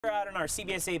We're out on our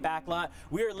CBSA backlot.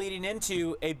 We are leading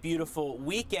into a beautiful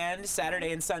weekend,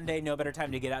 Saturday and Sunday. No better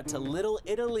time to get out to Little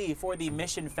Italy for the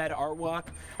Mission Fed ArtWalk.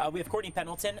 We have Courtney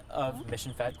Pendleton of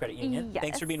Mission Fed Credit Union. Yes.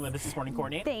 Thanks for being with us this morning,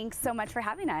 Courtney. Thanks so much for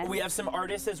having us. We have some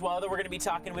artists as well that we're going to be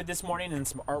talking with this morning and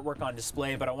some artwork on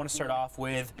display, but I want to start off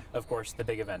with, of course, the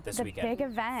big event this weekend. The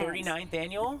big event. 39th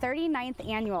annual? 39th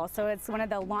annual, so it's one of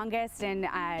the longest and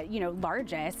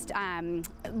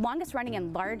longest running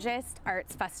and largest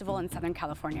arts festival in Southern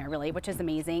California, really, which is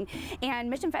amazing. And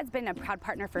Mission Fed's been a proud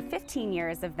partner for 15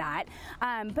 years of that.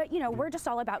 But we're just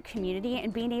all about community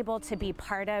and being able to be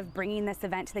part of bringing this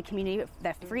event to the community,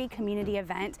 the free community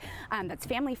event that's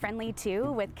family friendly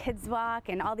too, with Kids Walk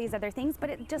and all these other things. But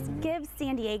it just gives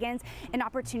San Diegans an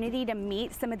opportunity to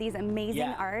meet some of these amazing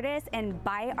artists and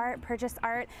buy art, purchase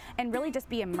art, and really just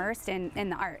be immersed in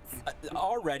the arts.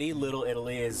 Already, Little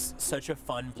Italy is such a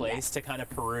fun place to kind of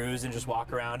peruse and just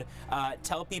walk around.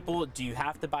 Tell people, do you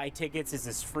have to buy tickets? Is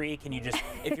this free? Can you just,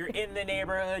 if you're in the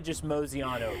neighborhood, just mosey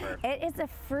on over? It is a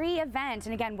free event,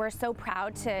 and again, we're so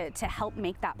proud to help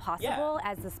make that possible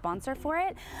as the sponsor for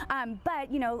it. But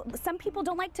some people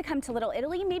don't like to come to Little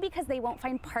Italy, maybe because they won't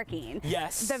find parking.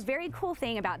 Yes. The very cool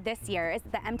thing about this year is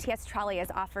the MTS Trolley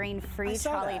is offering free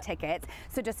trolley tickets.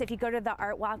 So just if you go to the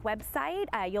ArtWalk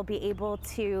website, you'll be able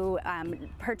to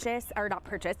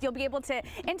you'll be able to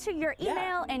enter your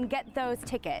email and get those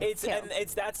tickets.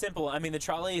 It's that simple. I mean, the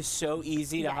trolley is so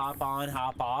easy to hop on,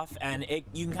 hop off, and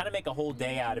you can kind of make a whole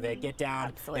day out of it. Get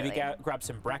down, maybe grab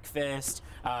some breakfast,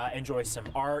 enjoy some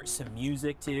art, some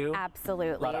music too.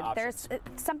 Absolutely. There's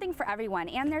something for everyone,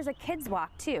 and there's a kids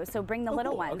walk too, so bring the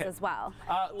little ones as well.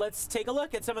 Let's take a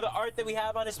look at some of the art that we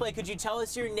have on display. Could you tell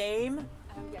us your name?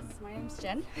 Yes, my name's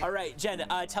Jen. All right, Jen,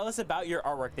 tell us about your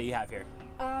artwork that you have here.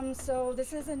 So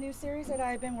this is a new series that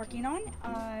I've been working on.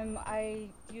 I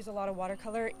use a lot of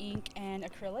watercolor, ink, and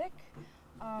acrylic.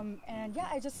 And yeah,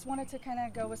 I just wanted to kind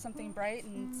of go with something bright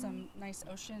and some nice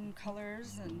ocean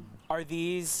colors. And are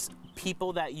these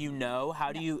people that you know?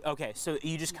 How do you? Okay, so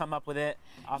you just come up with it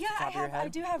off the top of your head? I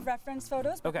do have reference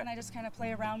photos, but then I just kind of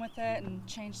play around with it and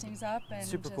change things up. And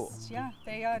super cool. Yeah,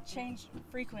 they change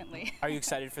frequently. Are you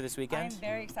excited for this weekend? I'm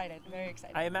very excited. Very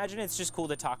excited. I imagine it's just cool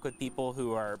to talk with people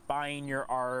who are buying your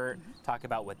art, talk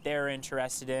about what they're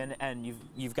interested in, and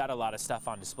you've got a lot of stuff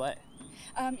on display.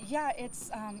 Yeah,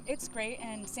 it's great,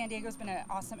 and San Diego's been an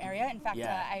awesome area. In fact,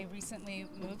 I recently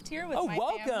moved here with my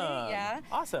family. Yeah,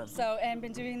 awesome. So, and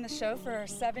been doing the show for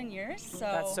 7 years. So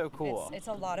that's so cool. It's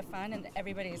a lot of fun, and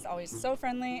everybody's always so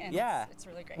friendly, and it's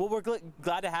really great. Well, we're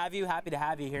glad to have you, happy to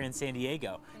have you here in San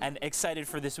Diego, and excited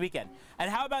for this weekend. And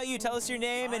how about you? Tell us your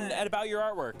name and about your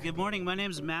artwork. Good morning. My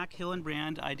name is Mac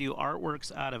Hillenbrand. I do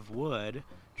artworks out of wood,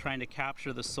 trying to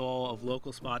capture the soul of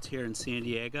local spots here in San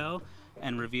Diego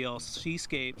and reveal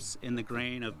seascapes in the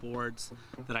grain of boards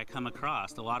that I come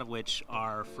across, a lot of which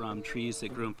are from trees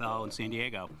that grew and fell in San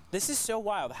Diego. This is so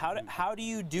wild. How do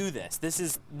you do this? This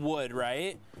is wood,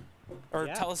 right? Or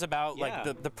tell us about like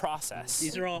the process.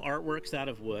 These are all artworks out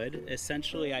of wood.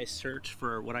 Essentially, I search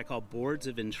for what I call boards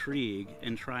of intrigue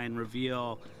and try and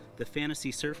reveal the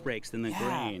fantasy surf breaks in the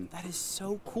grain. That is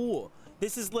so cool.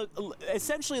 This is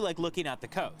essentially like looking at the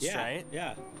coast, right?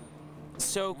 Yeah.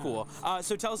 So cool.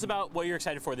 So tell us about what you're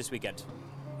excited for this weekend.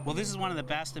 Well, this is one of the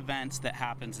best events that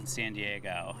happens in San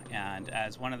Diego, and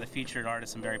as one of the featured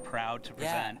artists, I'm very proud to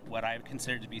present what I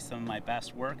consider to be some of my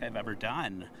best work I've ever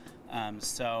done.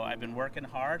 So I've been working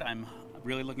hard. I'm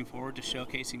really looking forward to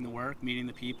showcasing the work, meeting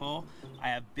the people. I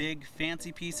have big,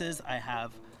 fancy pieces. I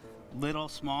have little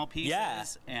small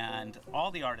pieces, and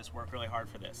all the artists work really hard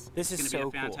for this. This is so cool. It's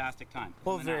going to be a fantastic time.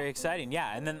 Well, very exciting,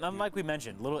 and then like we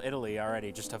mentioned, Little Italy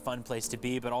already, just a fun place to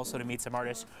be, but also to meet some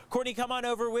artists. Courtney, come on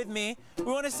over with me. We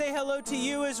want to say hello to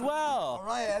you as well. All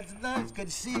right, that's nice. Good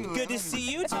to see you. Good to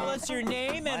see you. Tell us your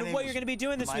name and what you're going to be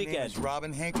doing this weekend. My name is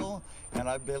Robin Hinkle, and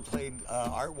I've played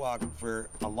ArtWalk for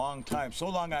a long time. So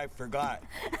long I forgot.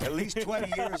 At least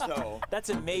 20 years, though. That's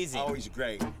amazing. Always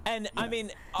great. And I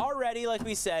mean, already, like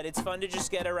we said, it's fun to just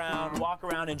get around, walk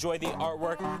around, enjoy the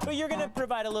artwork, but you're going to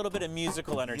provide a little bit of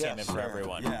musical entertainment for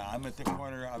everyone. Yeah, I'm at the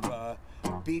corner of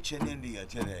beach in India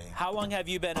today. How long have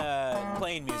you been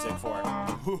playing music for?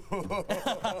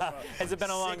 Has it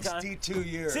been a long time? 62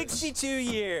 years. 62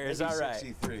 years, maybe all right.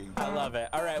 63. I love it.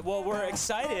 All right, well, we're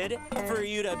excited for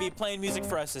you to be playing music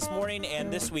for us this morning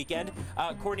and this weekend.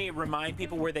 Courtney, remind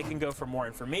people where they can go for more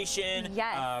information,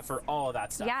 for all of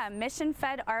that stuff. Yeah, Mission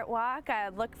Fed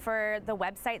ArtWalk. Look for the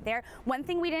website there. One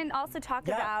thing we didn't also talk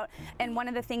about, and one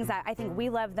of the things that I think we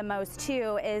love the most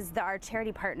too, is our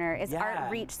charity partner is Art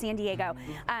Reach San Diego.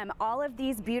 All of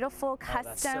these beautiful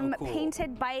that's so custom cool.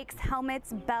 painted bikes,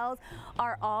 helmets, bells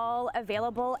are all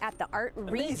available at the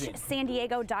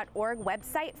artreachsandiego.org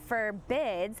website for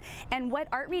bids. And what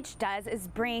Artreach does is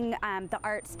bring the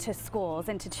arts to schools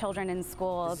and to children in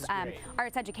schools.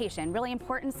 Arts education, really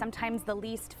important, sometimes the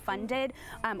least funded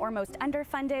or most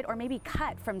underfunded or maybe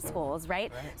cut from schools,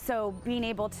 right? So being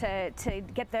able to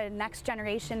get the next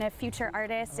generation of future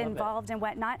artists involved and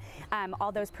whatnot,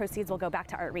 all those proceeds will go back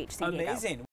to Artreach San Diego. Amazing.